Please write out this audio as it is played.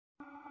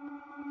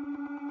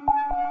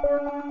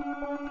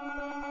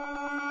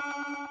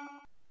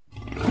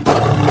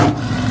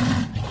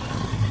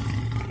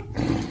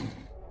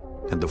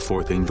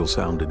fourth angel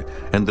sounded,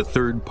 and the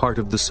third part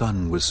of the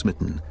sun was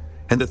smitten,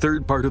 and the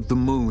third part of the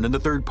moon, and the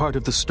third part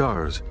of the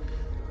stars,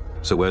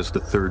 so as the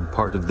third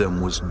part of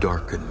them was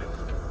darkened.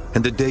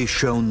 And the day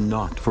shone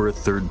not for a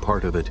third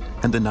part of it,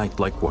 and the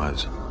night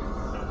likewise.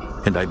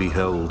 And I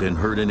beheld and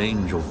heard an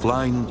angel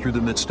flying through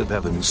the midst of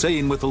heaven,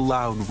 saying with a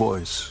loud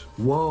voice,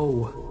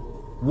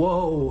 Woe,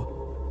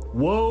 woe,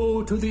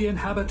 woe to the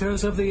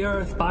inhabitants of the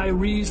earth by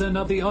reason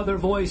of the other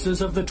voices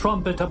of the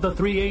trumpet of the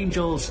three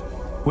angels,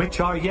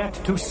 which are yet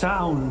to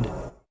sound.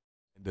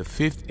 The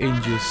fifth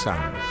angel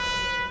sounded,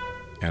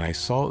 and I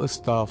saw a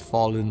star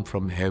fallen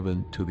from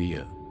heaven to the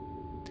earth.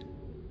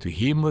 To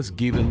him was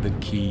given the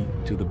key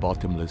to the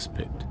bottomless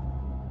pit.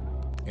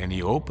 And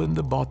he opened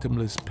the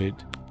bottomless pit,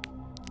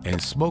 and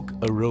smoke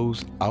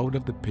arose out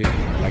of the pit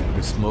like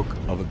the smoke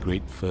of a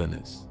great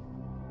furnace.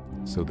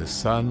 So the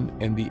sun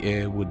and the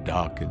air were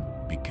darkened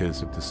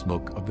because of the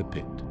smoke of the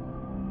pit.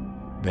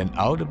 Then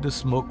out of the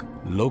smoke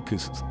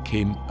locusts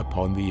came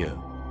upon the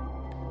earth,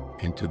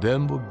 and to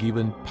them were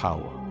given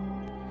power,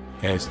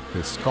 as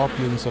the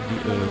scorpions of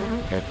the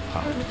earth have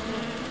power.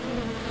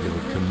 They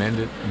were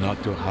commanded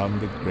not to harm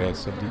the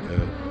grass of the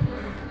earth,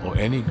 or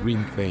any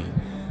green thing,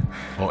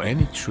 or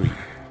any tree,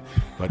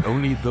 but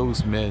only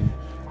those men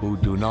who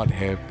do not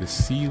have the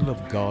seal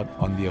of God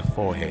on their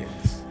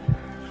foreheads.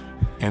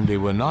 And they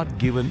were not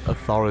given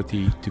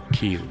authority to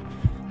kill,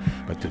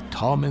 but to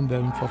torment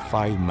them for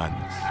 5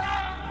 months.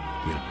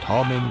 Their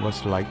torment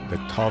was like the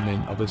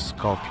torment of a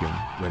scorpion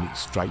when it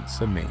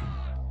strikes a man.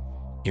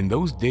 In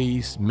those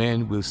days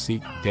men will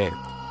seek death,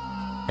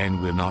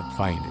 and will not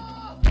find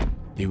it.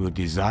 They will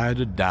desire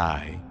to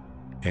die,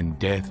 and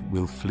death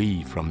will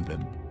flee from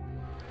them.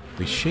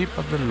 The shape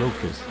of the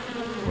locust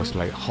was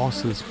like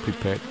horses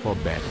prepared for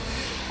battle.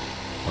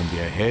 On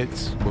their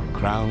heads were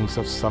crowns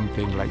of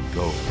something like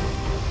gold,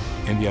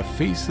 and their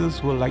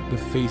faces were like the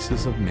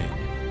faces of men.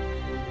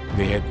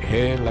 They had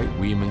hair like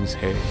women's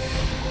hair,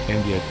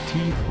 and their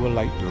teeth were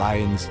like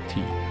lions'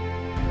 teeth.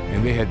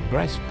 And they had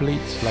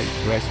breastplates like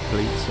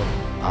breastplates of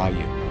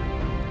iron.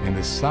 And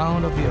the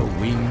sound of their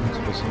wings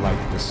was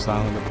like the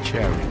sound of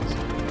chariots,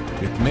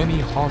 with many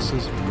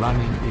horses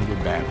running into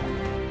battle.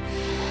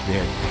 They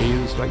had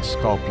tails like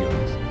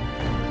scorpions,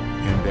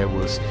 and there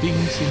were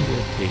stings in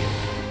their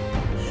tails.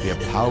 Their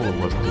power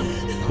was to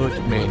hurt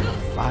men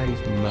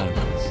 5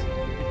 months.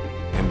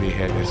 And they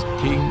had as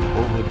king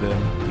over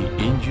them the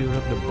angel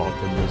of the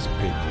bottomless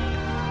pit,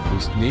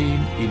 whose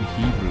name in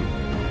Hebrew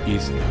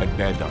is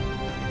Abaddon,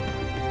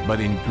 but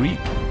in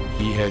Greek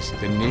he has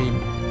the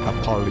name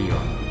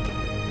Apollyon.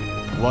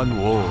 One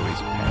woe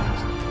is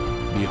past.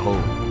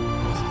 Behold,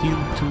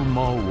 still 2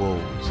 more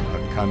woes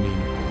are coming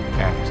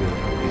after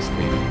this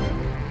thing.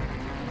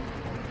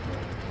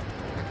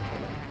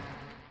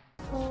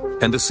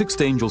 And the sixth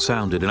angel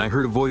sounded, and I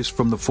heard a voice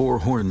from the 4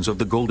 horns of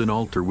the golden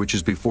altar which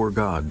is before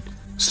God,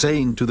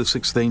 saying to the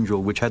sixth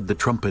angel which had the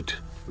trumpet,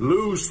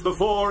 Loose the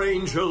 4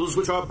 angels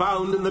which are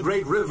bound in the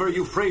great river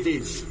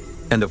Euphrates.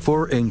 And the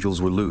 4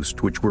 angels were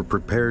loosed, which were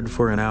prepared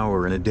for an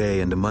hour and a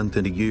day and a month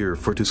and a year,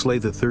 for to slay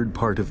the third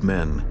part of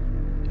men.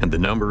 And the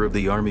number of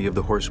the army of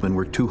the horsemen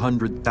were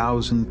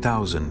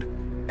 200,000.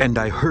 And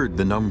I heard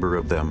the number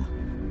of them.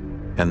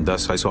 And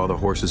thus I saw the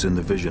horses in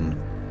the vision,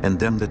 and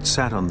them that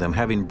sat on them,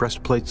 having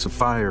breastplates of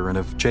fire and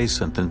of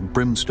jacinth and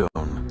brimstone.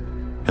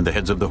 And the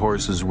heads of the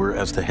horses were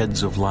as the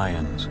heads of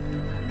lions.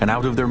 And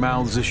out of their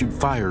mouths issued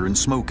fire and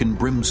smoke and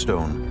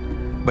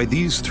brimstone. By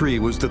these 3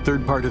 was the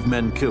third part of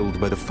men killed,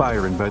 by the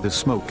fire and by the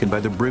smoke and by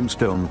the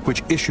brimstone,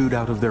 which issued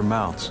out of their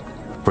mouths.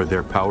 For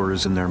their power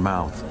is in their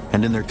mouth,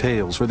 and in their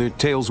tails, for their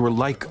tails were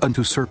like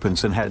unto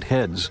serpents, and had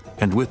heads,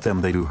 and with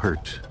them they do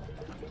hurt.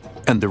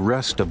 And the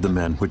rest of the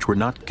men which were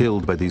not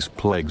killed by these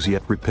plagues,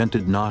 yet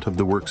repented not of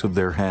the works of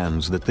their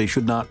hands, that they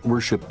should not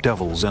worship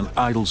devils and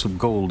idols of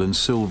gold and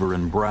silver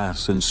and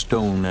brass and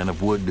stone and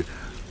of wood,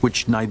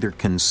 which neither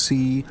can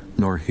see,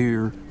 nor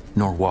hear,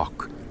 nor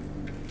walk.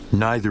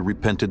 Neither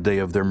repented they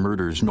of their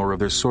murders, nor of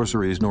their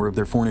sorceries, nor of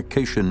their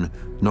fornication,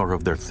 nor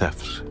of their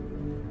thefts.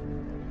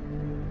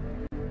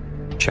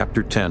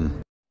 Chapter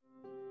 10.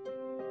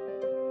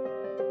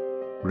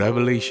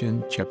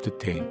 Revelation chapter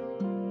 10.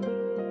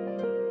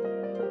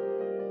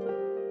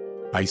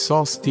 I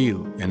saw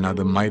still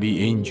another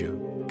mighty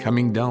angel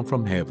coming down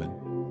from heaven,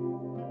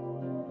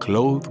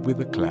 clothed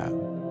with a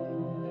cloud,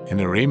 and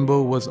a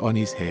rainbow was on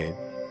his head.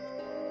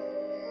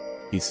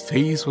 His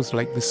face was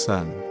like the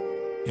sun,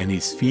 and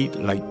his feet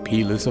like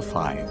pillars of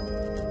fire.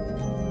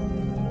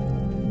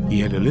 He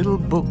had a little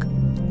book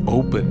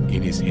open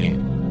in his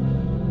hand,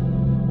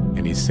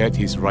 and he set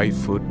his right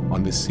foot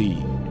on the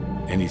sea,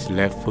 and his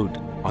left foot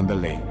on the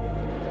land,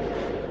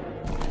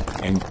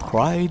 and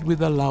cried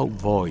with a loud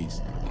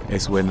voice,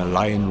 as when a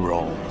lion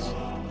roars.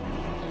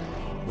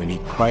 When he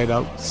cried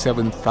out,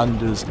 7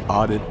 thunders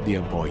uttered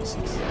their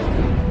voices.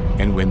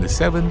 And when the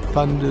 7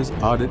 thunders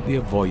uttered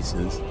their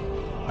voices,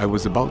 I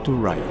was about to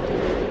write,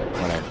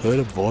 but I heard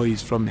a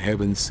voice from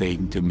heaven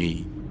saying to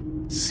me,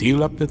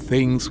 Seal up the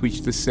things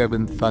which the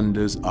 7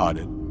 thunders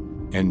uttered,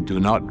 and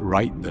do not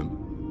write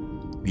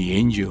them. The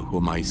angel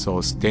whom I saw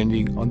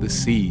standing on the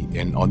sea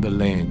and on the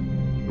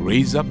land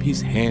raised up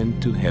his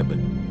hand to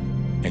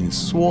heaven, and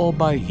swore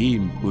by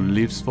him who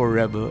lives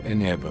forever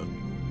and ever,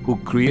 who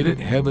created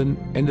heaven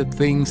and the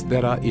things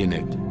that are in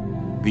it,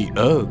 the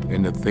earth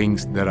and the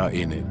things that are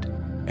in it,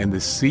 and the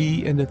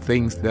sea and the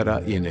things that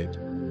are in it,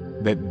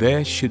 that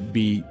there should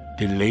be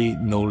delay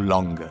no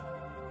longer.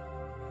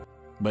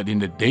 But in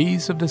the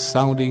days of the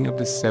sounding of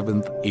the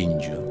seventh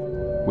angel,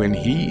 when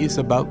he is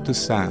about to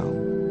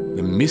sound,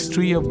 the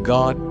mystery of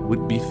God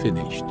would be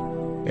finished,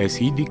 as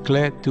he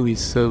declared to his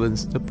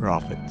servants the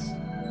prophets.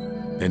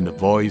 Then the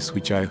voice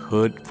which I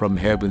heard from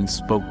heaven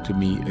spoke to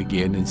me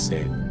again and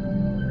said,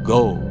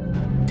 Go,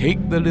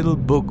 take the little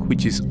book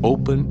which is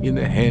open in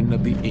the hand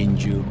of the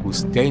angel who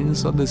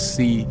stands on the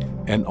sea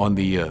and on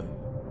the earth.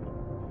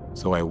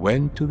 So I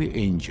went to the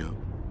angel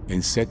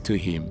and said to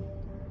him,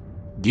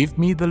 Give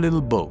me the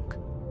little book.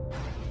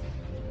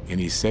 And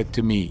he said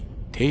to me,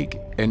 Take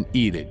and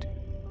eat it,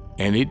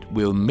 and it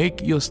will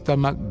make your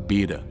stomach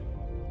bitter,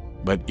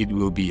 but it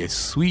will be as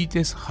sweet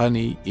as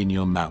honey in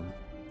your mouth.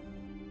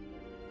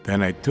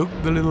 Then I took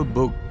the little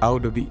book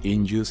out of the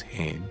angel's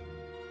hand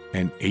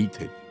and ate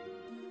it.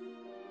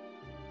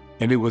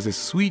 And it was as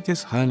sweet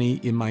as honey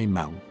in my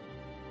mouth.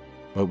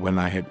 But when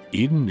I had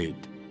eaten it,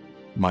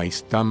 my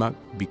stomach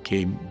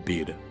became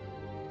bitter.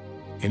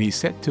 And he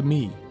said to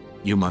me,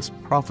 You must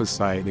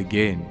prophesy it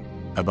again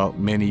about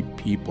many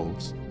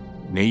peoples,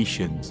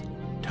 nations,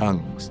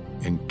 tongues,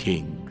 and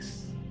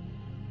kings.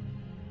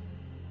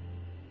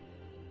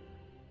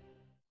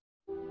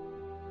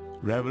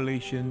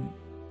 Revelation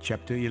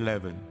chapter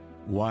 11,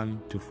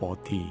 1 to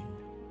 14.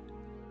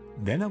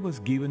 Then I was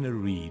given a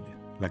reed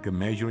like a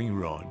measuring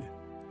rod,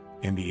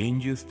 and the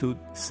angel stood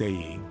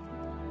saying,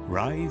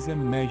 Rise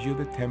and measure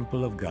the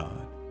temple of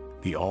God,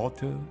 the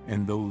altar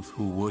and those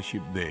who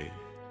worship there.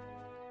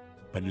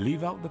 But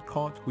leave out the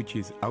court which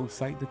is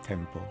outside the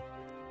temple,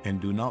 and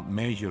do not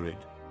measure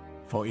it,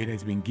 for it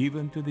has been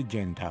given to the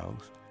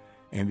Gentiles,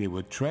 and they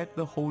will tread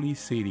the holy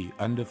city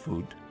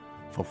underfoot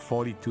for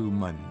 42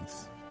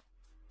 months.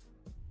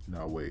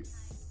 Now wait,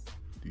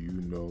 do you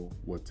know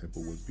what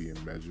temple was being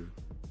measured?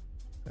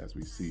 As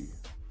we see,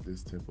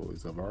 this temple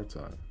is of our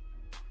time,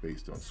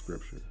 based on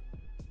scripture,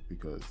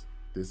 because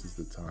this is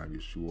the time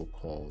Yeshua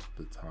called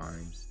the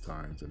times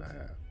and a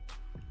half,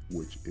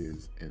 which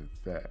is in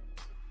fact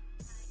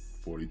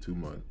 42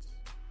 months,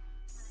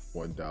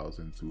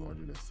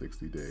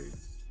 1,260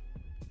 days,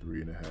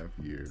 3.5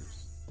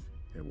 years,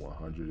 and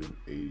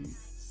 180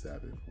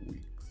 Sabbath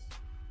weeks.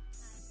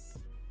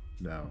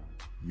 Now,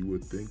 you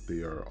would think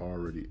they are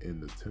already in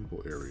the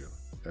temple area,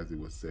 as it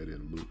was said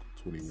in Luke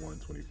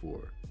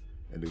 21:24,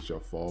 and they shall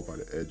fall by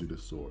the edge of the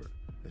sword,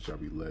 and shall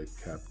be led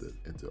captive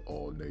into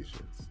all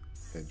nations,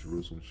 and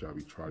Jerusalem shall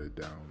be trodden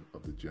down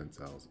of the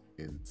Gentiles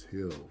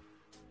until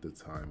the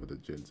time of the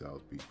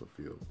Gentiles be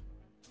fulfilled.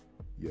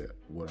 Yet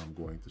what I'm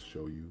going to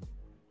show you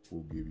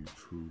will give you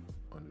true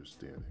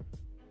understanding,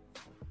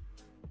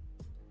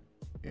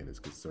 and it's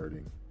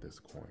concerning this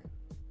coin.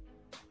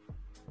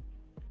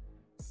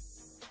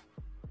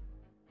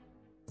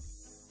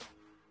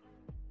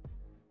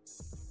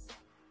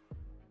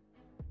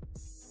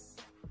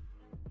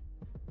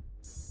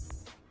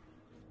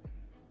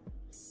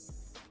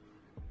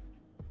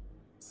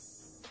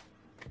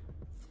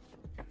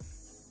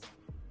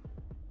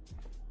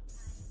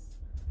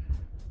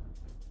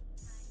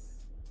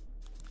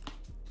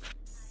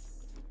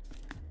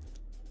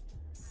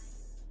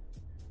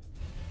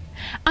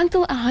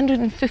 Until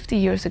 150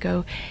 years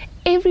ago,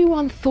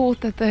 everyone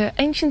thought that the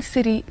ancient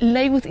city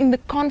lay within the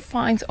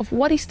confines of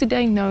what is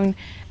today known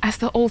as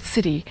the Old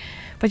City.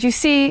 But you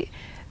see,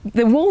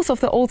 the walls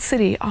of the Old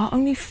City are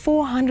only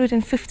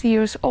 450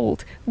 years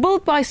old,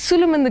 built by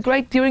Suleiman the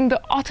Great during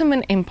the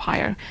Ottoman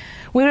Empire,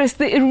 whereas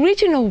the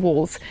original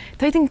walls,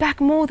 dating back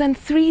more than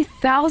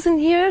 3,000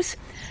 years,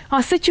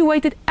 are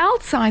situated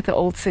outside the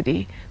Old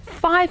City,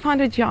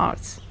 500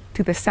 yards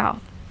to the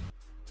south.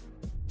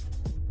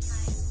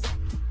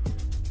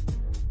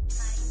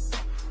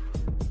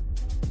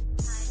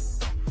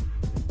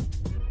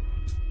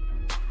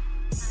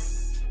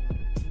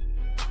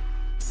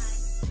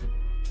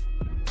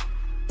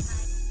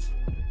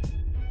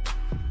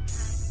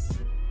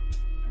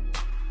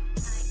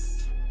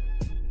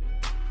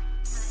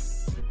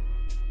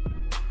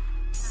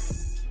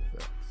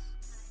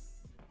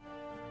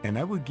 And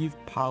I will give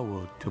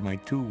power to my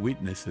 2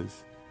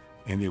 witnesses,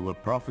 and they will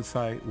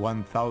prophesy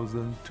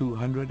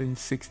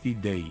 1,260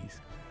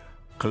 days,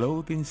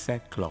 clothed in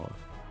sackcloth.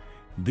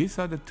 These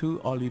are the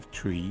 2 olive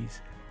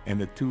trees and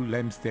the 2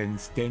 lampstands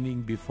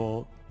standing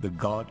before the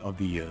God of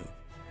the earth.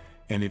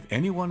 And if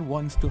anyone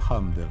wants to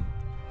harm them,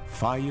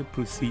 fire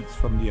proceeds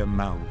from their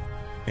mouth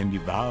and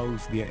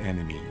devours their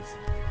enemies.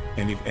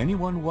 And if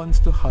anyone wants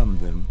to harm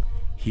them,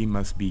 he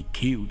must be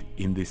killed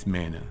in this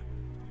manner.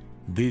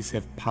 These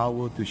have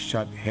power to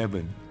shut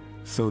heaven,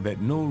 so that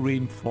no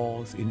rain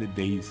falls in the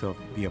days of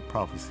their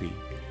prophecy,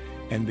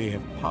 and they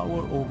have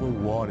power over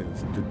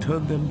waters to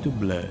turn them to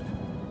blood,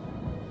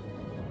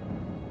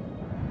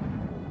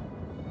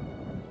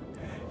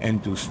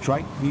 and to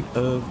strike the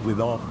earth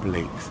with all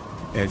plagues,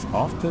 as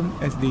often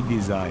as they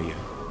desire.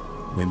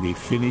 When they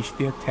finish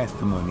their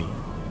testimony,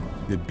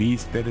 the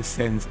beast that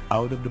ascends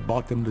out of the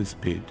bottomless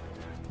pit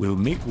will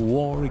make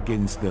war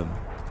against them,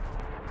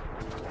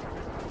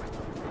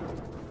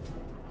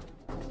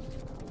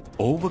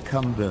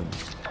 overcome them,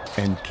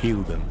 and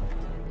kill them.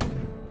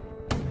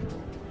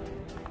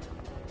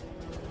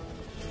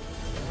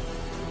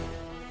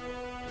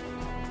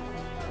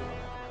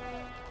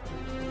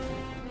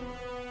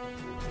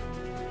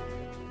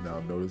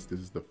 Now notice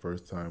this is the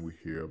first time we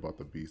hear about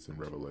the beast in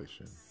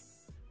Revelation.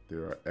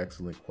 There are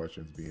excellent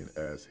questions being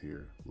asked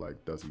here,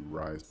 like does he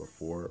rise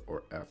before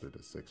or after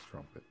the sixth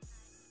trumpet,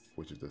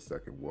 which is the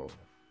second woe,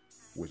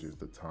 which is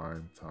the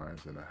times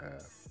and a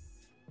half,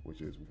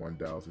 which is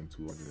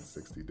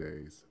 1,260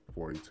 days,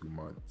 42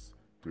 months,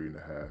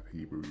 3.5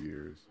 Hebrew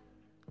years,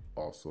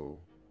 also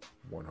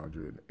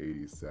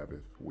 180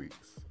 Sabbath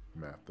weeks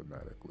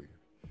mathematically.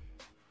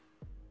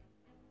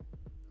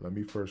 Let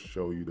me first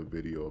show you the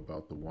video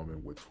about the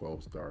woman with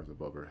 12 stars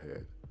above her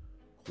head,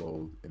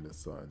 clothed in the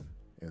sun,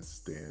 and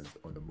stands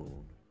on the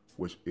moon,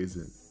 which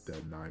isn't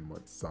that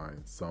 9-month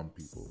sign some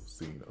people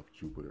seen of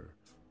Jupiter,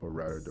 but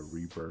rather the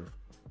rebirth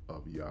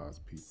of Yah's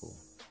people.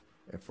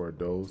 And for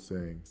those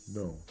saying,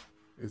 no,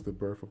 it's the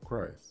birth of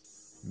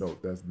Christ. No,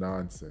 that's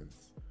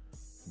nonsense.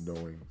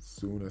 Knowing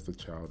soon as the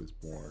child is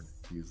born,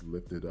 he is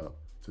lifted up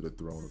to the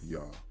throne of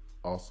Yah.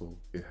 Also,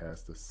 it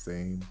has the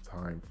same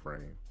time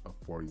frame of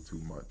 42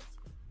 months,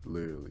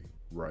 literally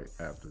right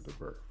after the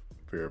birth.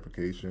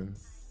 Verification,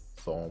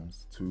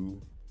 Psalms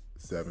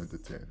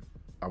 2:7-10.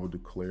 I will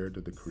declare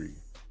the decree.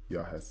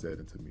 Yah has said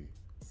unto me,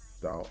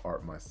 Thou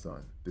art my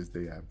son, this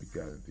day I have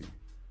begotten thee.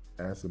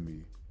 Ask of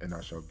me, and I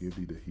shall give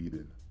thee the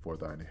heathen for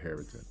thine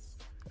inheritance,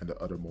 and the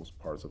uttermost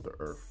parts of the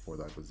earth for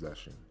thy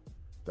possession.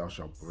 Thou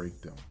shalt break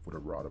them with a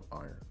rod of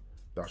iron.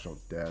 Thou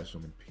shalt dash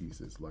them in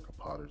pieces like a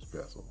potter's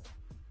vessel.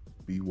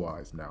 Be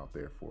wise now,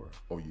 therefore,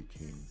 O ye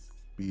kings.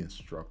 Be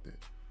instructed,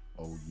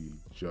 O ye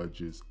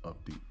judges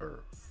of the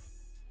earth.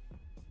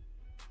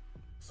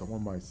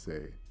 Someone might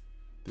say,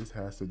 this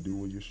has to do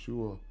with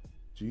Yeshua,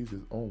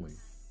 Jesus only,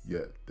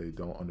 yet they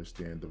don't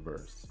understand the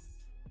verse.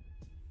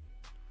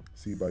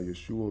 See, by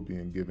Yeshua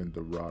being given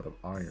the rod of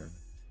iron,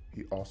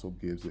 he also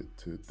gives it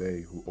to they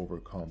who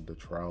overcome the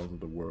trials of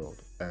the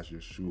world as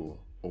Yeshua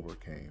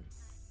overcame.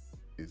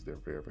 Is there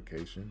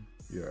verification?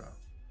 Yeah.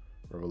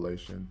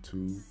 Revelation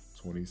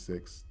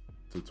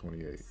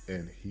 2:26-28.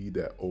 And he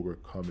that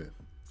overcometh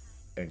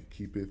and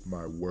keepeth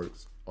my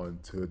works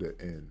unto the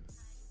end,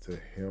 to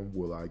him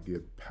will I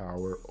give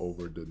power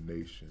over the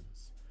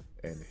nations,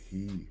 and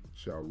he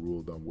shall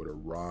rule them with a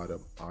rod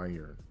of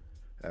iron.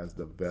 As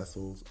the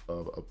vessels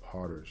of a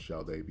potter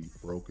shall they be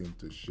broken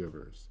to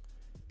shivers,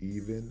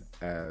 even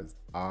as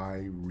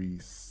I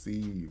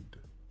received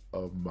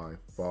of my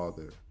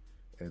Father,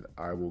 and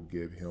I will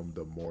give him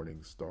the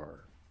morning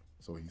star.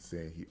 So he's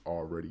saying he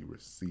already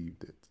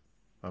received it.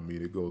 I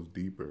mean, it goes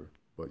deeper,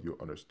 but you'll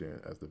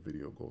understand as the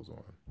video goes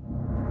on.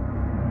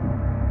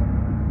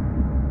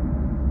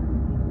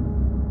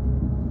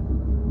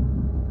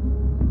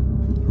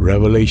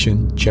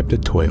 Revelation chapter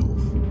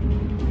 12.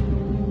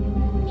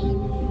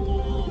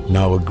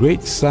 Now a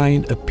great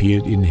sign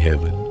appeared in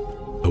heaven,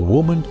 a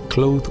woman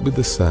clothed with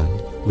the sun,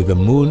 with the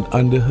moon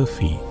under her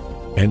feet,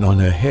 and on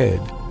her head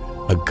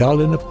a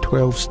garland of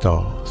 12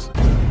 stars.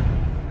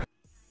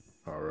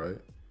 All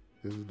right,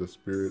 this is the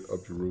spirit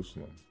of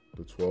Jerusalem.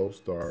 The 12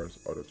 stars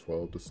are the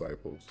 12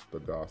 disciples, the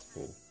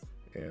gospel,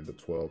 and the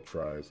 12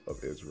 tribes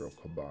of Israel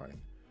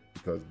combined,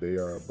 because they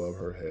are above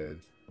her head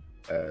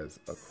as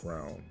a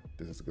crown.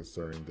 This is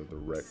concerning the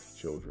direct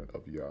children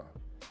of Yah,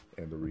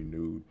 and the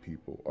renewed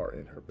people are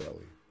in her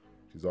belly.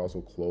 She's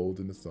also clothed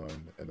in the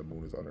sun, and the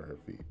moon is under her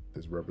feet.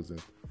 This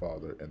represents the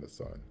Father and the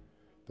Son.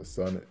 The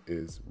Son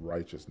is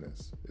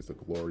righteousness, is the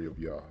glory of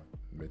Yah,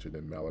 mentioned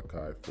in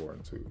Malachi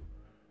 4:2.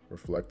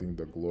 Reflecting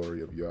the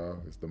glory of Yah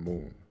is the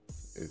moon,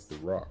 is the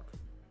rock,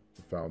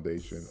 the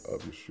foundation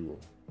of Yeshua,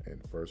 in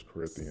 1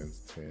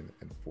 Corinthians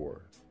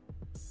 10:4.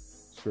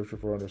 Scripture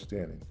for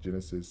understanding,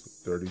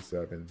 Genesis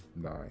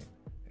 37:9.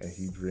 And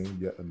he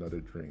dreamed yet another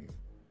dream,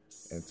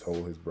 and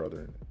told his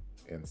brethren,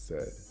 and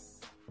said,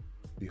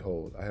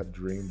 Behold, I have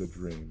dreamed a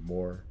dream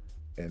more,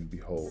 and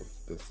behold,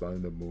 the sun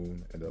and the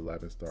moon and the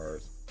 11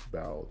 stars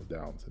bowed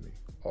down to me.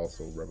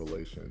 Also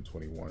Revelation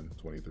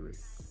 21:23.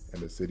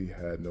 And the city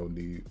had no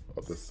need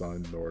of the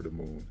sun nor the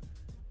moon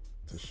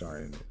to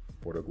shine in it,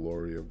 for the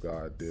glory of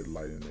God did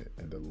lighten it,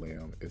 and the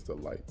Lamb is the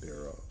light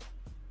thereof.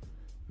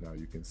 Now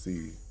you can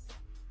see,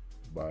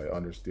 by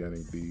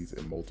understanding these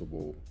in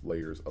multiple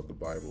layers of the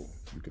Bible,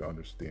 you can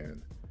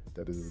understand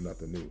that this is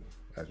nothing new.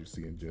 As you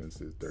see in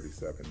Genesis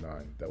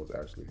 37:9, that was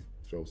actually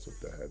Joseph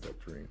that had that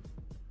dream.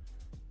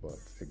 But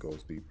it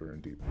goes deeper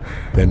and deeper.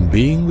 Then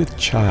being with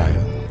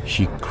child,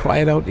 she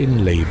cried out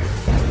in labor,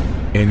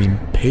 and in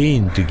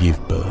pain to give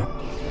birth.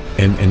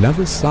 And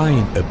another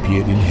sign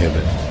appeared in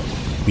heaven.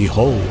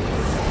 Behold,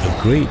 a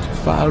great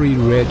fiery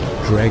red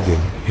dragon,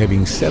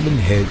 having 7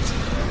 heads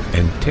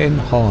and 10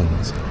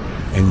 horns,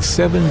 and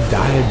 7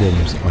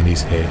 diadems on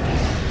his head.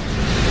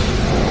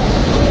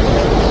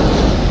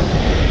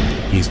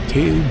 His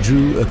tail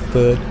drew a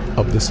third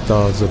of the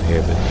stars of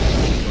heaven,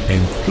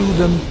 and threw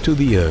them to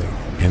the earth.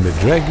 And the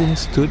dragon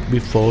stood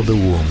before the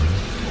woman,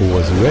 who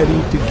was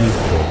ready to give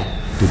birth,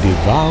 to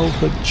devour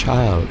her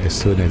child as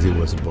soon as it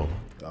was born.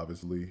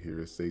 Obviously, here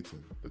is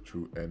Satan, the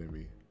true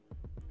enemy,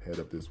 head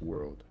of this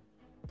world.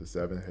 The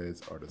 7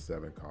 heads are the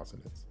 7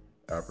 continents: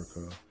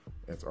 Africa,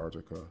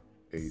 Antarctica,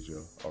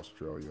 Asia,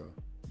 Australia,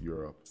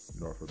 Europe,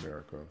 North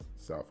America,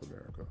 South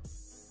America.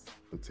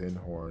 The 10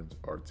 horns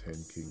are 10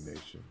 king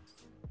nations: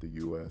 the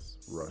US,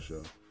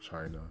 Russia,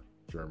 China,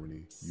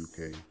 Germany,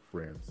 UK,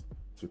 France,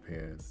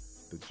 Japan,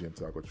 the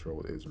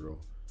Gentile-controlled Israel,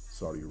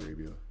 Saudi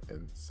Arabia,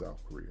 and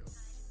South Korea.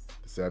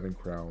 The 7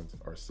 crowns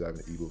are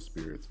 7 evil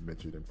spirits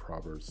mentioned in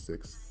Proverbs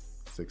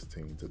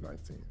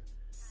 6:16-19.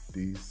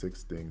 These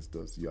 6 things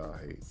does Yah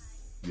hate.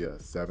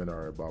 Yes, 7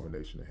 are an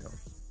abomination to him: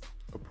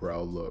 a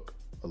proud look,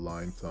 a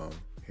lying tongue,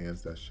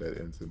 hands that shed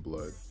innocent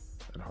blood,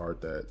 and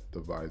heart that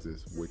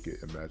devises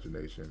wicked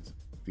imaginations,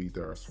 feet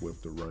that are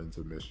swift to run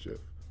into mischief,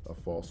 a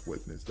false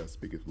witness that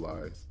speaketh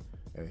lies,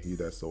 and he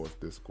that soweth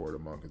discord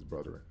among his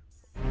brethren.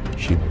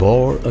 She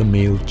bore a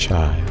male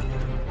child,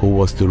 who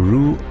was to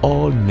rule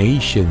all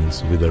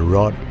nations with a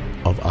rod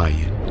of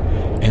iron.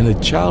 And the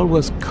child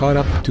was caught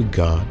up to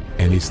God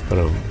and his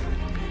throne.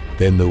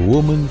 Then the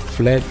woman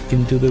fled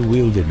into the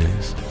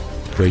wilderness,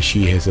 where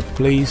she has a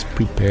place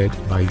prepared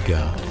by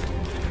God,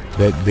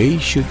 that they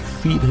should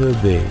feed her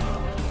there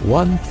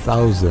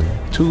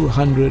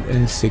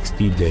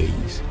 1,260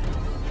 days.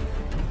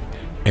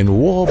 And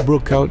war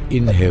broke out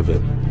in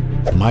heaven.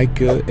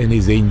 Michael and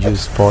his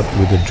angels fought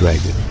with the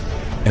dragon,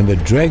 and the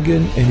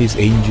dragon and his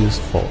angels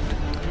fought,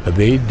 but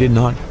they did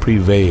not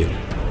prevail,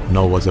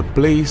 nor was a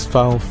place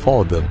found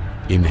for them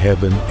in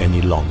heaven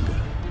any longer.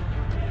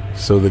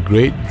 So the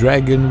great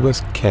dragon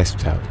was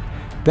cast out,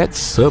 that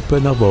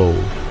serpent of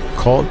old,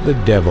 called the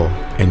devil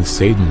and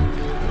Satan,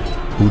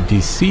 who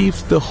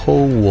deceives the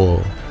whole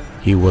world.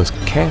 He was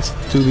cast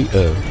to the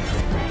earth,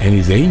 and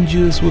his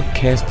angels were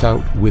cast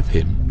out with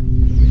him.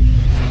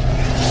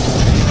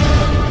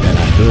 Then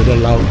I heard a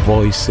loud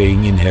voice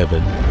saying in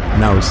heaven,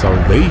 Now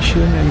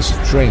salvation and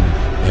strength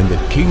and the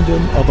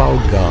kingdom of our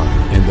God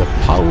and the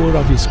power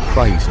of his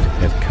Christ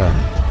have come.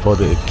 For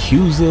the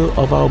accuser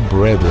of our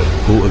brethren,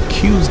 who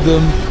accused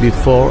them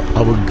before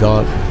our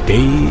God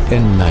day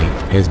and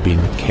night, has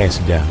been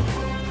cast down.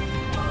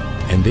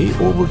 And they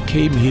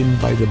overcame him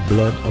by the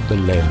blood of the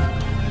Lamb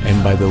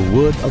and by the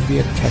word of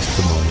their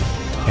testimony,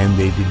 and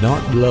they did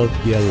not love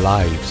their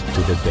lives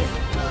to the death.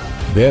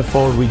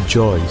 Therefore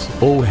rejoice,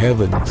 O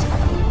heavens,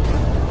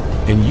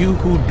 and you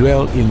who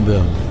dwell in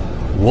them.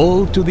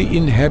 Woe to the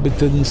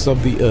inhabitants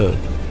of the earth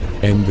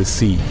and the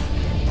sea,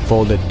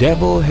 for the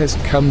devil has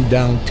come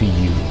down to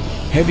you,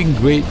 having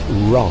great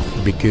wrath,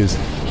 because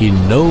he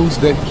knows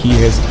that he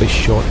has a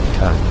short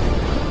time.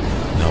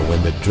 Now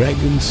when the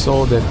dragon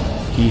saw that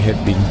he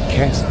had been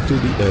cast to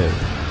the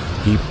earth,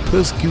 he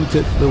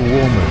persecuted the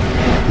woman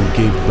who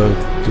gave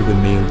birth to the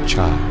male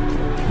child.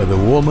 But the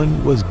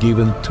woman was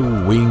given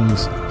 2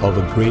 wings of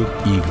a great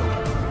eagle,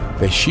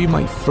 that she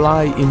might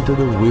fly into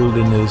the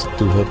wilderness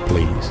to her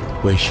place,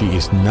 where she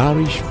is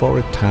nourished for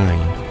a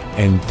time,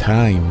 and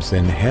times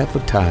and half a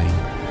time,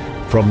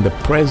 from the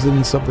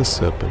presence of the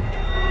serpent.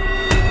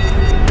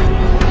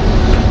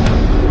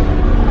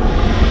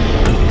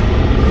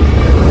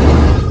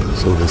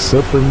 So the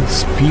serpent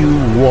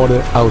spewed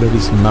water out of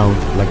his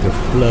mouth like a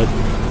flood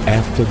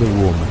after the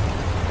woman,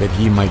 that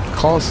he might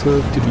cause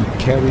her to be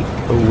carried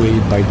away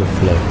by the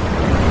flood.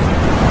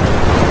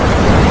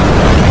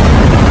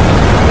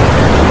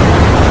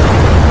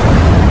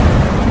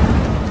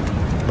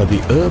 But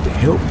the earth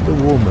helped the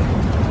woman,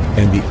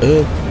 and the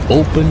earth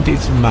opened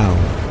its mouth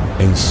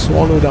and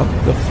swallowed up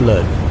the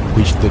flood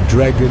which the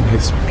dragon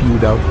had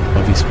spewed out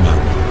of his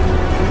mouth.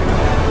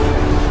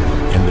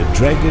 And the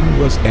dragon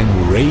was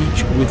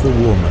enraged with the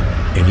woman,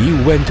 and he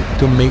went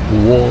to make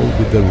war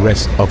with the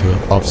rest of her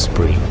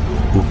offspring,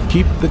 who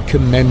keep the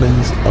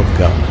commandments of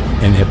God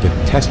and have the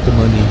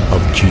testimony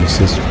of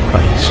Jesus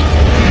Christ.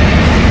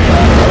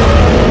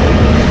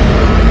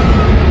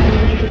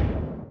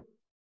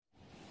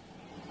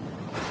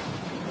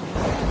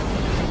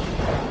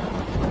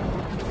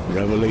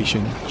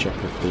 Revelation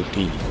chapter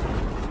 13.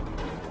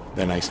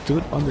 Then I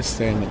stood on the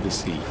sand of the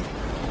sea,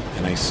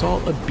 and I saw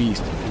a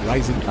beast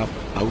rising up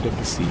out of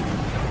the sea,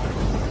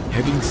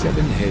 having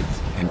 7 heads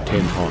and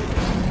 10 horns,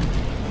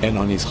 and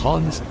on his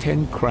horns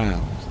 10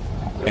 crowns,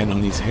 and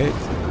on his head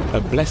a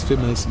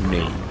blasphemous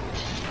name.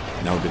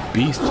 Now the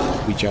beast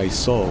which I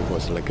saw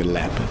was like a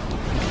leopard.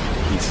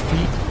 His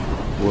feet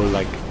were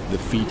like the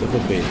feet of a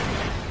bear,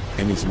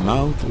 and his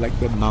mouth like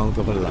the mouth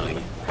of a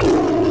lion.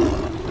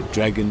 The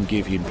dragon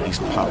gave him his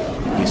power,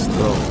 his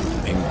throne,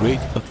 and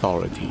great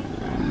authority.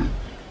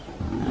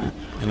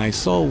 And I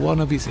saw one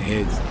of his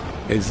heads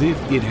as if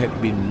it had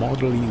been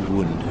mortally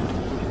wounded.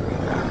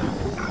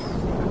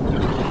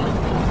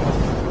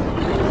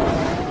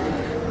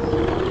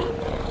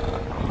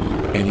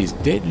 And his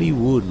deadly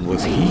wound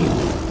was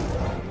healed.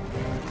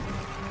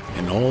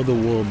 And all the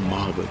world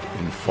marveled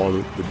and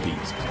followed the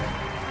beast.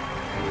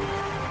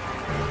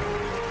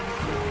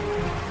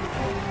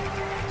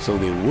 So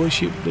they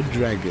worshipped the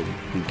dragon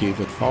who gave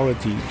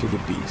authority to the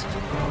beast.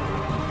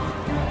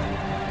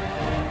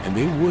 And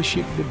they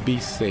worshipped the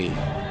beast, saying,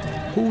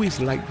 "Who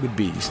is like the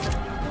beast?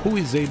 Who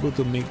is able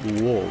to make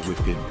war with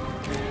him?"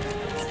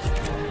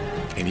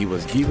 And he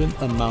was given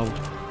a mouth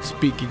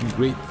speaking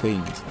great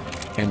things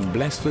and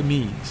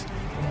blasphemies.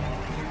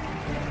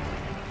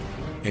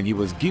 And he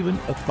was given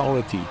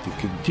authority to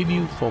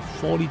continue for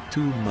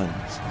 42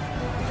 months.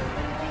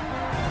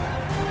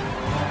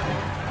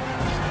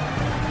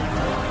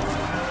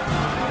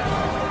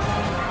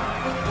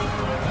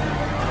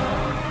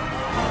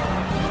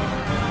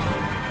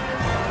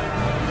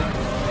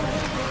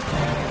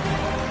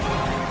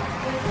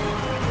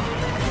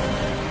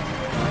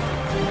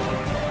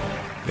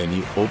 Then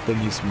he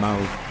opened his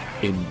mouth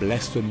in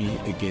blasphemy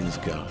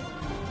against God,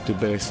 to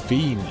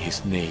blaspheme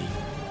his name,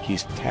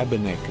 his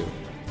tabernacle,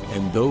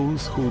 and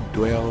those who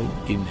dwell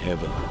in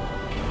heaven.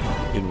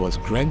 It was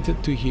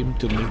granted to him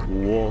to make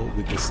war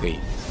with the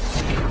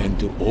saints, and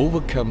to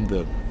overcome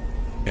them,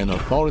 and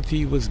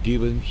authority was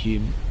given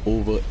him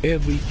over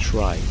every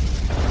tribe,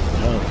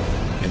 tongue,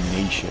 and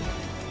nation.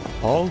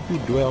 All who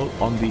dwell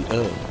on the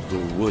earth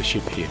will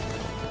worship him,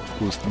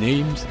 whose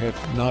names have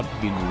not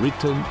been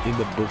written in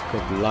the book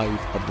of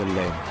life of the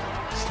Lamb,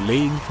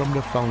 slain from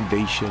the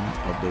foundation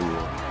of the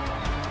world.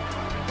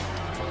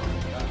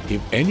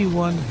 If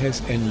anyone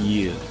has an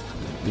ear,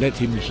 let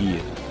him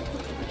hear.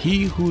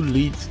 He who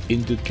leads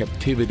into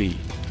captivity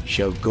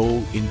shall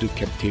go into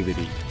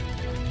captivity.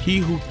 He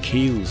who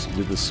kills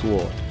with the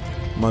sword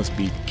must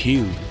be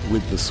killed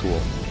with the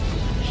sword.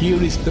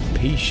 Here is the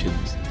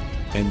patience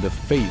and the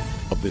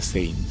faith of the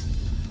saints.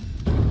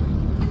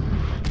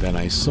 Then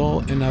I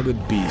saw another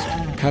beast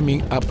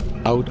coming up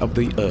out of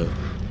the earth,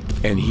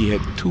 and he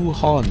had 2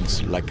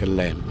 horns like a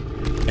lamb,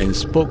 and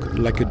spoke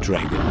like a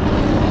dragon.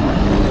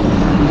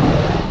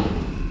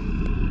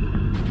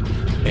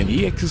 And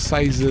he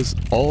exercises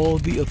all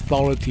the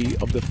authority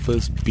of the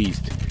first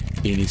beast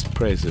in his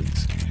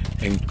presence,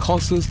 and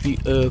causes the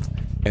earth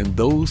and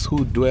those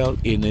who dwell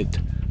in it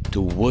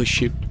to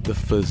worship the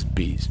first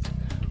beast,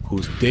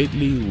 whose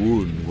deadly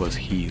wound was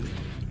healed.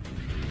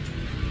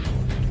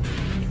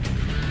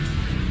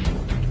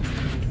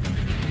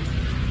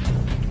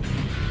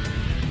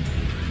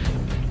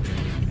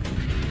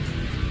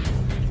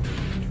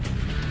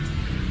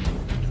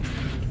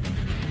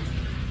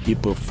 He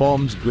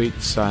performs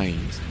great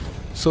signs,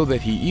 so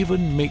that he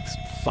even makes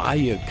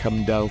fire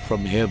come down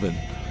from heaven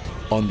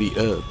on the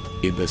earth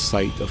in the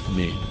sight of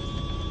men.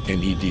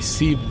 And he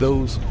deceived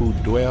those who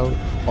dwell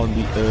on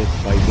the earth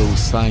by those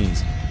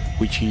signs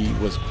which he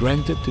was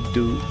granted to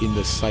do in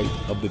the sight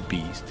of the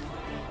beast,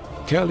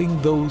 telling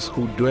those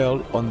who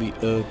dwell on the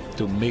earth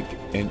to make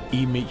an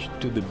image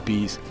to the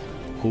beast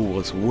who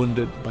was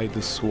wounded by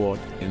the sword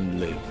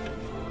and lived.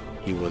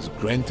 He was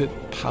granted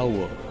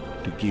power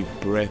to give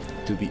breath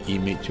to the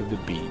image of the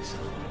beast,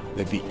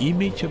 that the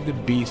image of the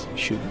beast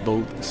should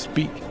both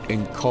speak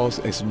and cause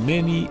as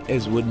many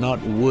as would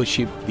not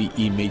worship the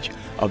image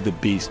of the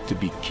beast to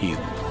be killed.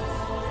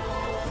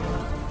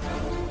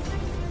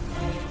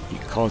 He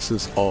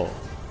causes all,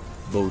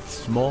 both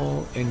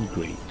small and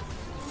great,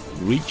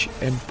 rich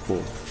and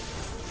poor,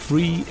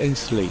 free and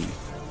slave,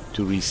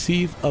 to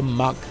receive a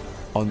mark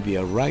on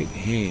their right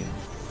hand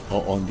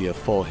or on their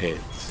foreheads,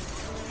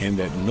 and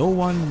that no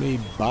one may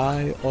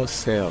buy or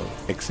sell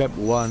except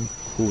one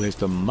who has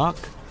the mark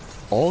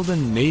or the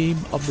name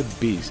of the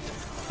beast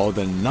or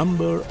the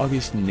number of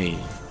his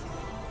name.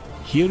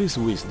 Here is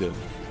wisdom.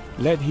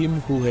 Let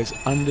him who has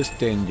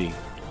understanding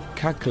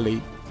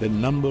calculate the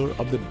number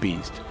of the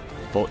beast,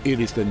 for it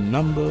is the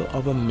number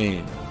of a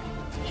man.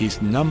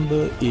 His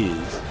number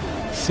is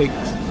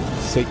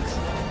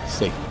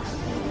 666.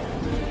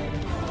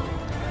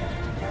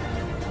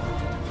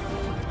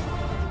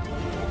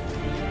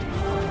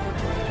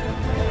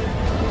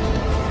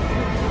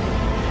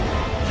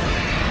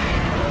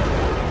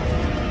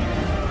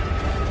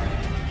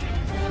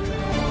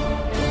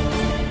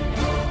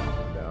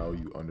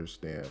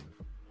 Understand,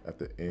 at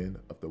the end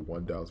of the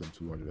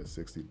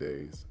 1,260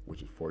 days,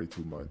 which is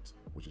 42 months,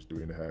 which is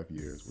 3.5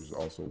 years, which is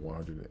also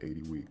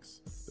 180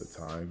 weeks, the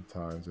time,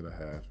 times and a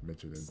half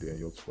mentioned in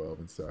Daniel 12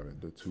 and 7,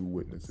 the 2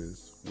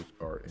 witnesses, which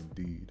are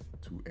indeed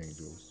 2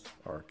 angels,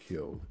 are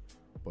killed,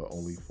 but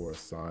only for a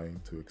sign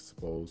to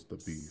expose the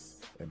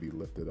beast and be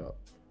lifted up.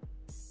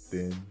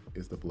 Then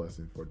is the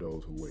blessing for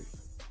those who wait,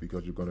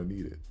 because you're going to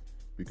need it,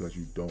 because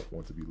you don't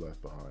want to be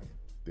left behind.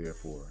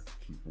 Therefore,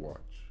 keep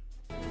watch.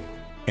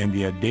 And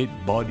their dead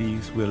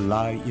bodies will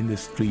lie in the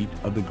street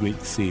of the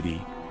great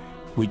city,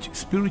 which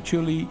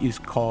spiritually is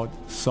called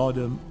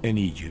Sodom and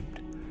Egypt,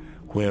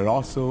 where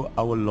also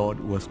our Lord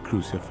was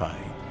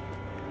crucified.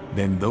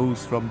 Then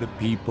those from the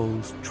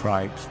peoples,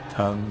 tribes,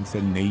 tongues,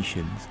 and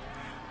nations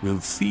will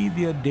see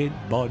their dead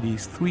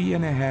bodies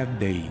 3.5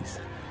 days,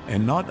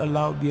 and not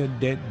allow their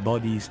dead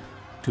bodies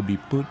to be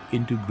put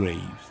into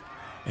graves.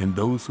 And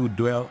those who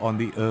dwell on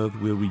the earth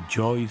will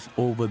rejoice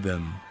over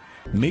them,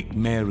 make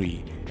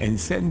merry, and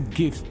send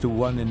gifts to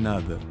one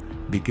another,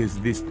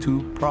 because these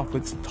 2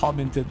 prophets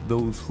tormented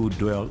those who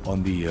dwell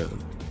on the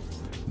earth.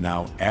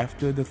 Now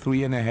after the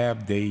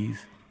 3.5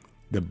 days,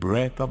 the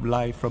breath of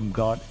life from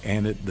God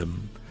entered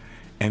them,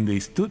 and they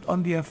stood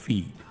on their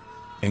feet,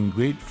 and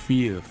great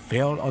fear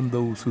fell on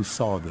those who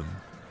saw them.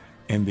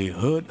 And they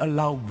heard a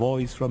loud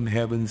voice from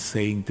heaven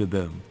saying to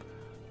them,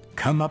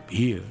 "Come up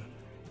here."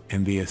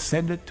 And they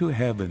ascended to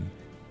heaven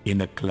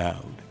in a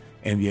cloud,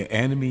 and their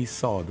enemies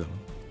saw them.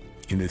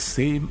 In the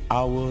same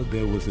hour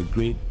there was a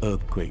great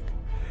earthquake,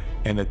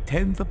 and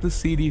 1/10 of the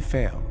city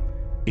fell.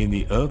 In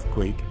the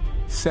earthquake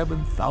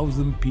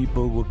 7,000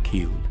 people were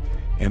killed,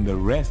 and the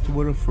rest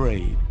were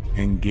afraid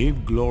and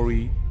gave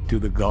glory to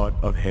the God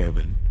of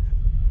heaven.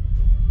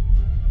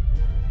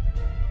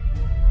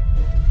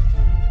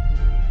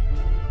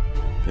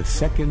 The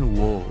second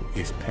war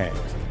is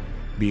past.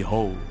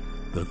 Behold,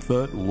 the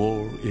third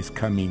war is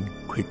coming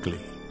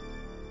quickly.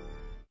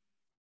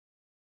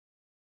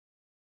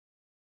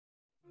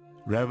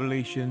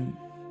 Revelation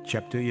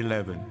chapter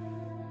 11,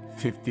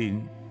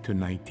 15 to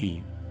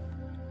 19.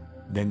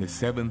 Then the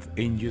seventh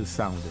angel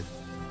sounded,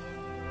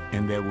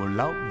 and there were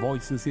loud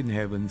voices in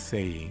heaven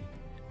saying,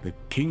 "The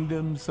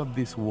kingdoms of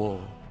this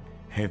world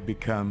have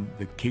become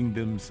the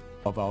kingdoms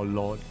of our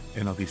Lord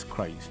and of his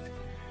Christ,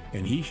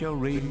 and he shall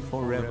reign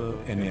forever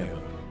and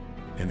ever."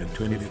 And the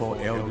 24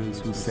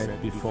 elders who sat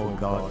before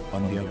God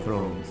on their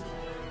thrones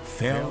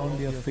fell on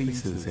their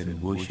faces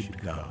and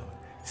worshipped God,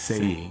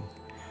 saying,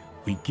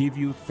 "We give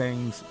you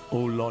thanks, O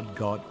Lord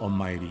God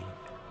Almighty,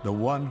 the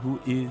one who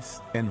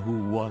is and who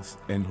was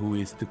and who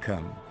is to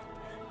come,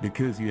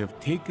 because you have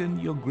taken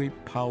your great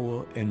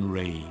power and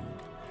reigned.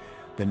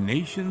 The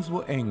nations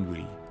were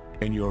angry,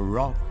 and your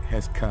wrath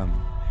has come,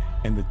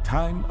 and the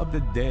time of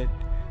the dead,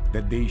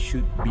 that they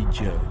should be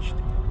judged,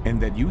 and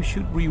that you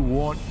should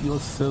reward your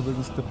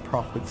servants the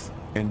prophets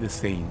and the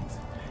saints,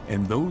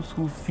 and those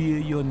who fear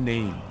your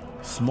name,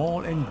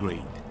 small and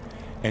great,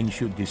 and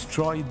should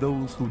destroy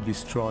those who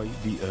destroy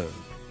the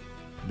earth."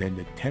 Then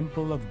the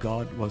temple of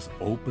God was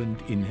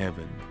opened in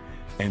heaven,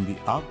 and the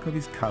ark of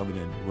his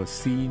covenant was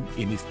seen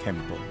in his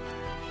temple.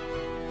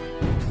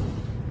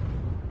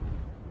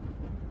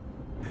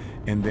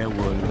 And there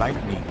were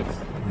lightnings,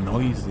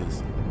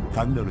 noises,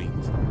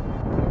 thunderings,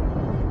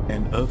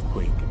 and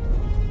earthquake.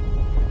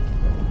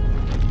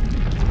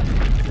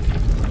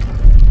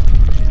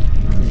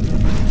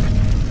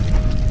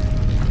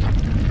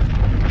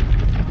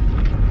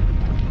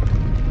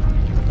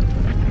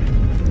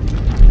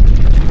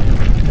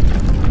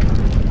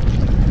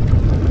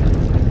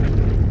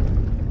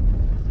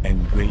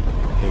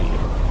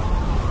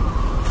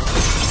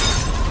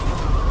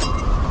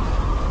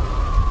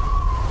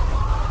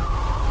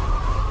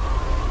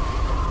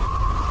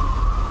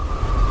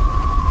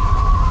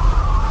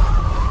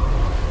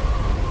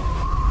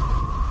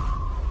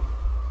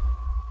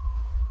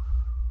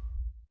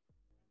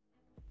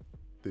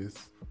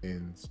 This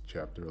ends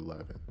chapter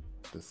 11.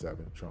 The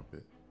seventh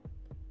trumpet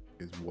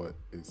is what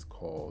is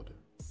called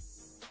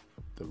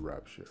the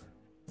rapture.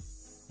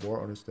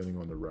 More understanding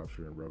on the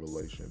rapture in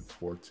Revelation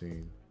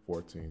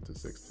 14:14 to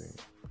 16.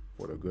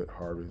 For the good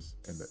harvest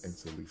and the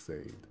instantly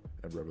saved,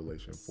 and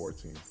Revelation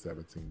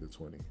 14:17 to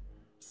 20.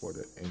 For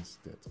the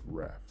instant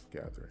wrath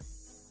gathering.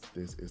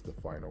 This is the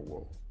final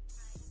woe.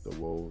 The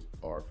woes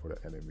are for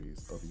the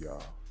enemies of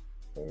Yah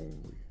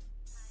only.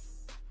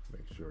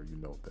 Make sure you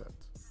note that.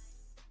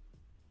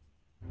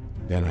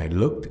 Then I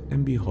looked,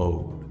 and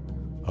behold,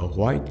 a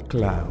white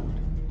cloud,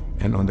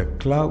 and on the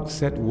cloud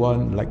sat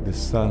one like the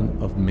Son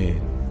of Man,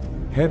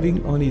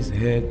 having on his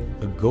head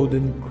a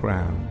golden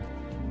crown,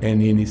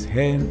 and in his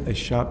hand a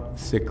sharp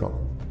sickle.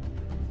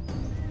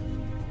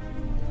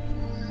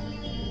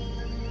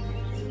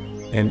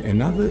 And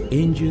another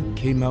angel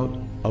came out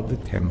of the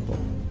temple,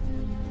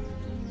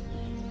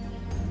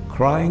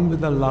 crying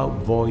with a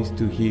loud voice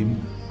to him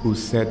who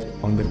sat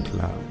on the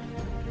cloud,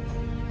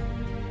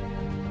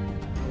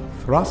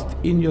 "Thrust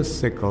in your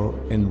sickle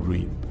and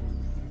reap,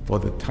 for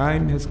the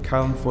time has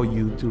come for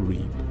you to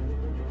reap,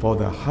 for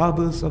the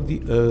harvest of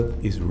the earth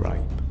is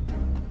ripe."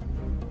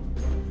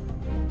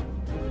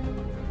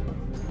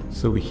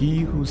 So he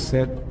who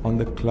sat on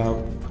the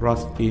cloud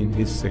thrust in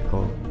his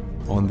sickle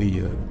on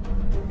the earth,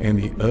 and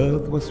the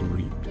earth was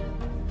reaped.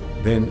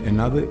 Then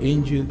another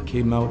angel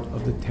came out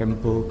of the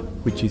temple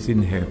which is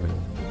in heaven,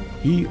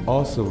 he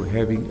also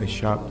having a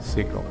sharp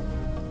sickle.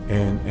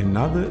 And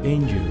another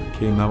angel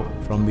came out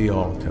from the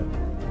altar,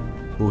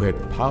 who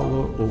had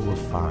power over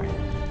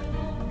fire,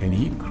 and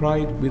he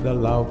cried with a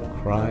loud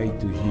cry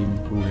to him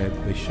who had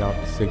the sharp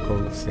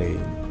sickle,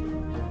 saying,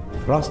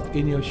 "Thrust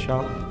in your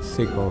sharp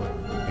sickle,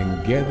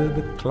 and gather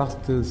the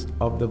clusters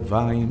of the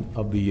vine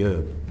of the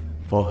earth,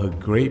 for her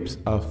grapes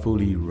are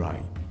fully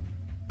ripe."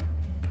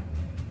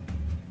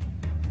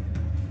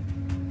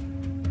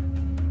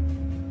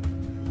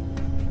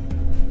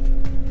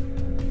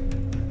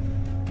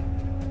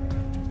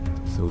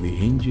 So the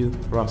angel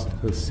thrust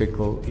her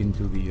sickle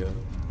into the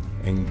earth,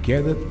 and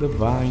gathered the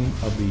vine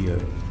of the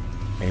earth,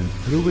 and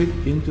threw it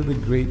into the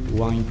great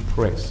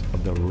winepress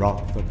of the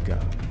wrath of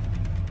God.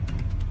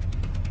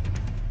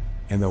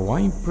 And the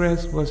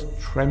winepress was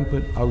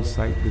trampled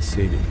outside the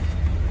city,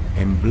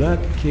 and blood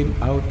came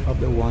out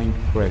of the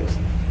winepress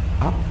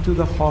up to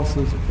the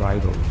horses'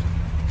 bridles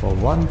for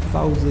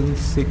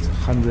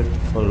 1,600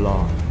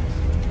 furlongs.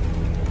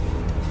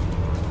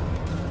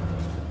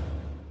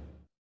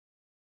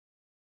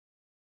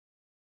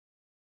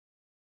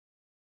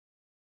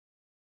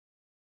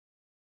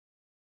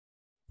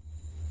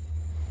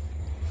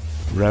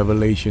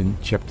 Revelation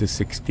chapter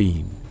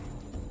 16.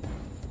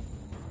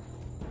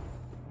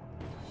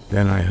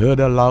 Then I heard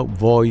a loud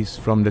voice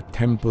from the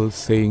temple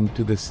saying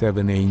to the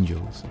 7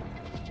 angels,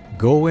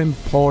 "Go and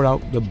pour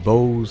out the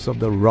bowls of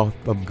the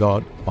wrath of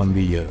God on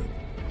the earth."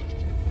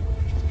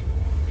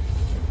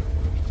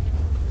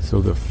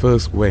 So the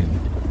first went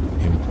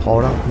and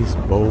poured out his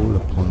bowl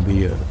upon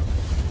the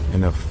earth,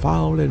 and a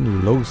foul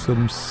and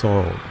loathsome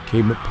sword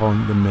came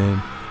upon the man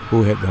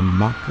who had the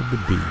mark of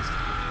the beast,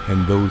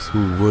 and those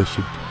who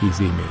worshipped his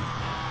image.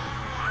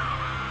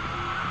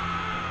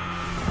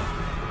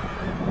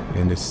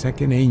 And the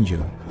second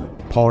angel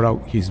poured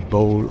out his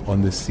bowl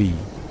on the sea,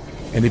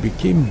 and it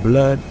became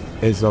blood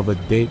as of a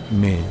dead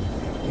man,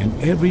 and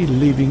every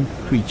living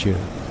creature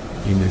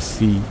in the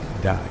sea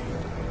died.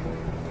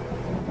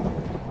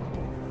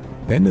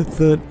 Then the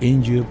third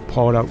angel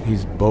poured out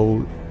his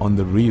bowl on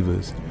the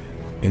rivers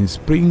and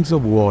springs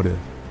of water,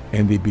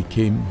 and they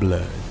became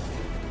blood.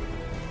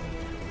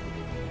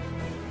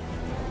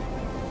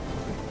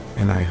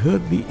 And I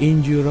heard the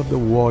angel of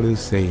the waters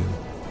saying,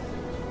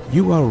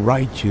 "You are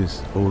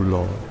righteous, O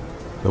Lord,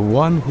 the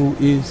one who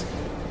is,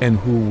 and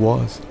who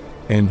was,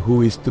 and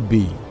who is to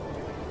be,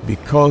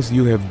 because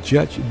you have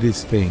judged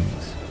these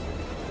things.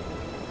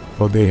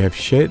 For they have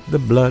shed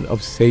the blood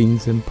of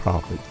saints and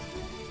prophets,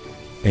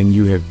 and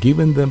you have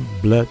given them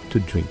blood to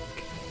drink,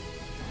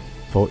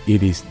 for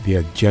it is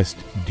their just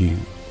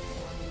due."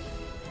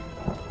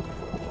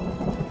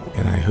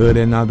 And I heard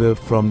another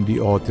from the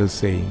altar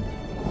saying,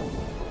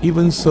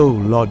 "Even so,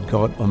 Lord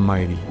God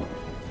Almighty,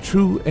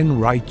 true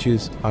and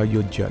righteous are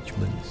your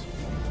judgments."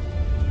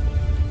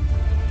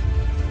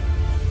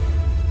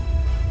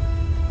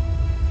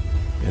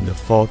 And the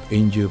fourth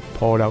angel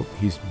poured out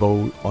his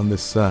bowl on the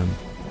sun,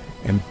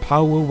 and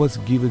power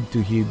was given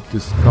to him to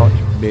scorch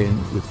men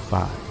with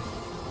fire.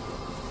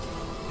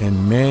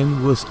 And men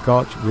were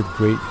scorched with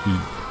great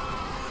heat,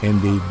 and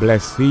they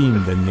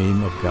blasphemed the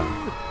name of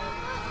God,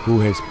 who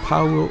has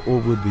power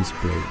over this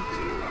place.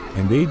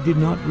 And they did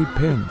not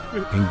repent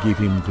and give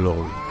him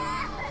glory.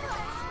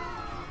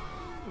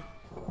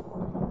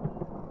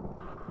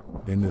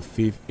 Then the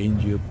fifth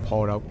angel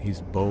poured out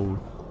his bowl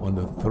on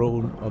the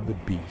throne of the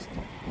beast,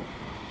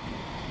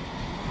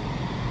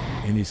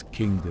 and his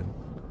kingdom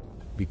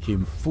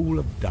became full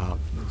of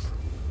darkness,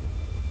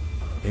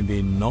 and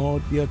they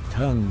gnawed their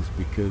tongues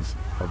because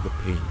of the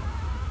pain.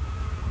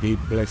 They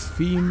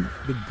blasphemed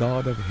the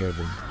God of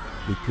heaven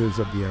because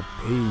of their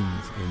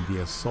pains and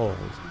their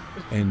sores,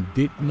 and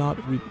did not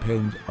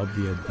repent of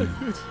their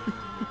deeds.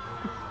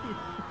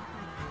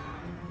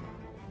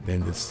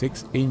 Then the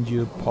sixth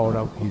angel poured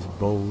out his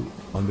bowl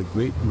on the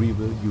great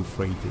river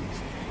Euphrates,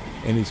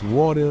 and its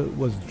water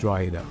was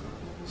dried up,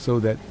 so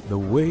that the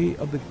way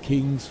of the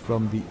kings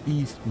from the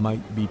east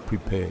might be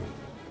prepared.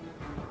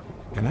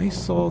 And I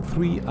saw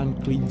 3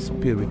 unclean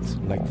spirits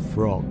like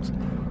frogs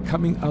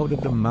coming out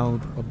of the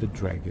mouth of the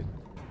dragon,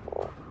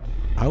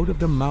 out of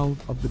the mouth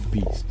of the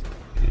beast,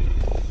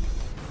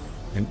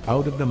 and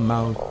out of the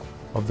mouth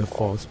of the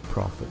false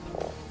prophet.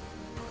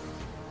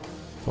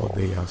 For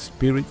they are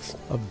spirits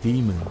of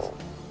demons,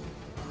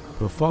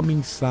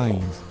 performing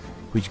signs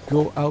which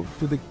go out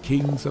to the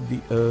kings of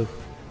the earth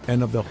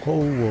and of the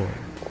whole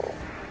world,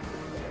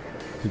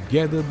 to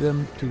gather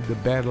them to the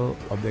battle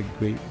of the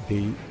great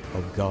day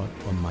of God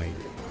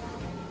Almighty.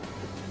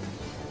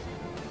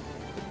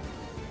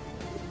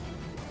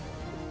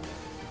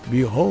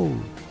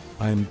 Behold,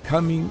 I am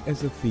coming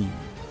as a thief.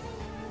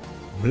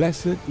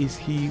 Blessed is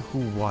he who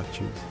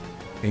watches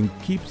and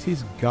keeps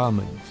his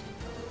garments,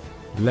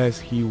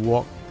 lest he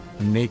walk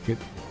naked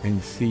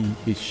and see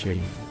his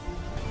shame.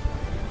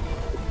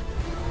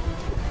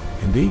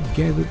 And they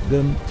gathered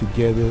them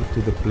together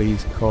to the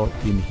place called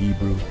in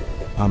Hebrew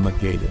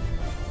Armageddon.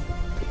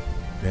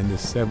 Then the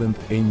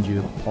seventh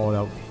angel poured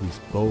out his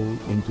bowl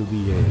into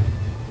the air,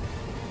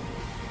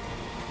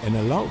 and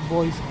a loud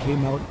voice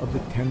came out of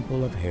the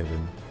temple of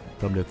heaven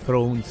from the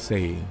throne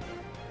saying,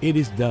 "It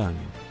is done."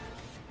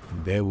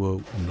 And there were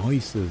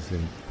noises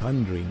and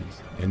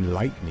thunderings and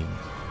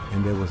lightnings,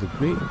 and there was a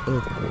great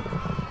earthquake,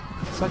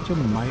 such a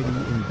mighty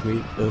and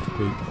great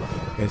earthquake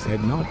as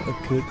had not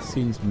occurred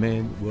since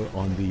men were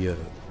on the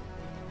earth.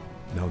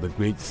 Now the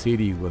great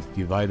city was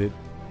divided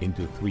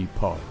into 3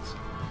 parts,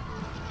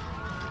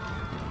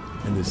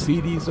 and the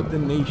cities of the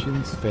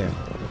nations fell.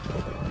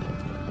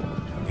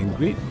 And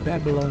great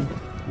Babylon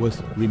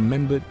was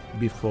remembered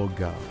before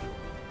God,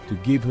 to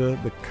give her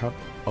the cup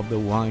of the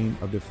wine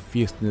of the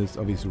fierceness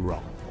of his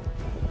wrath.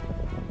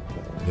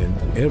 Then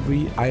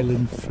every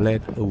island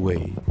fled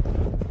away,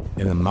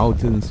 and the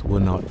mountains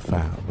were not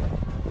found.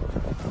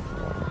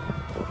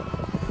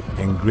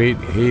 And great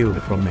hail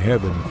from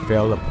heaven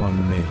fell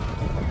upon men,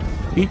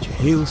 each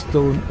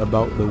hailstone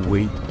about the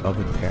weight of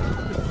a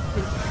talent.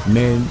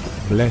 Men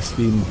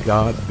blasphemed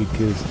God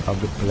because of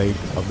the plague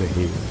of the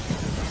hail,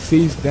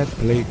 since that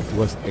plague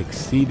was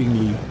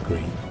exceedingly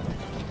great.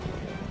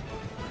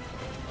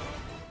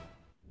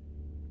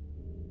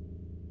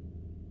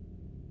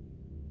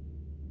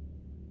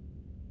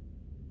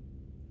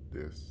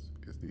 This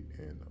is the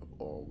end of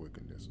all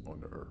wickedness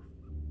on the earth.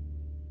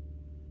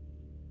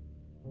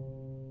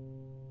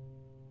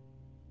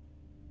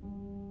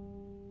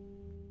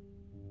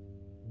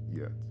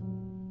 Yet,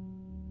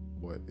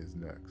 what is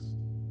next?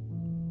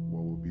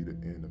 What will be the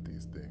end of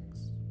these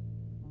things?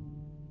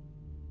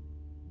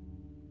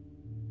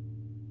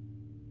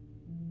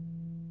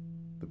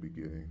 The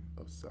beginning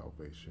of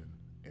salvation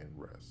and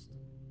rest.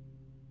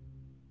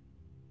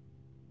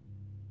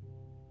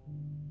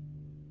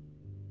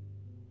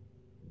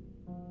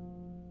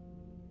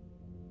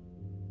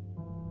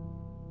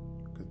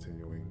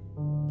 Continuing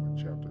from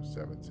chapter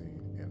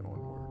 17 and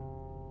onward.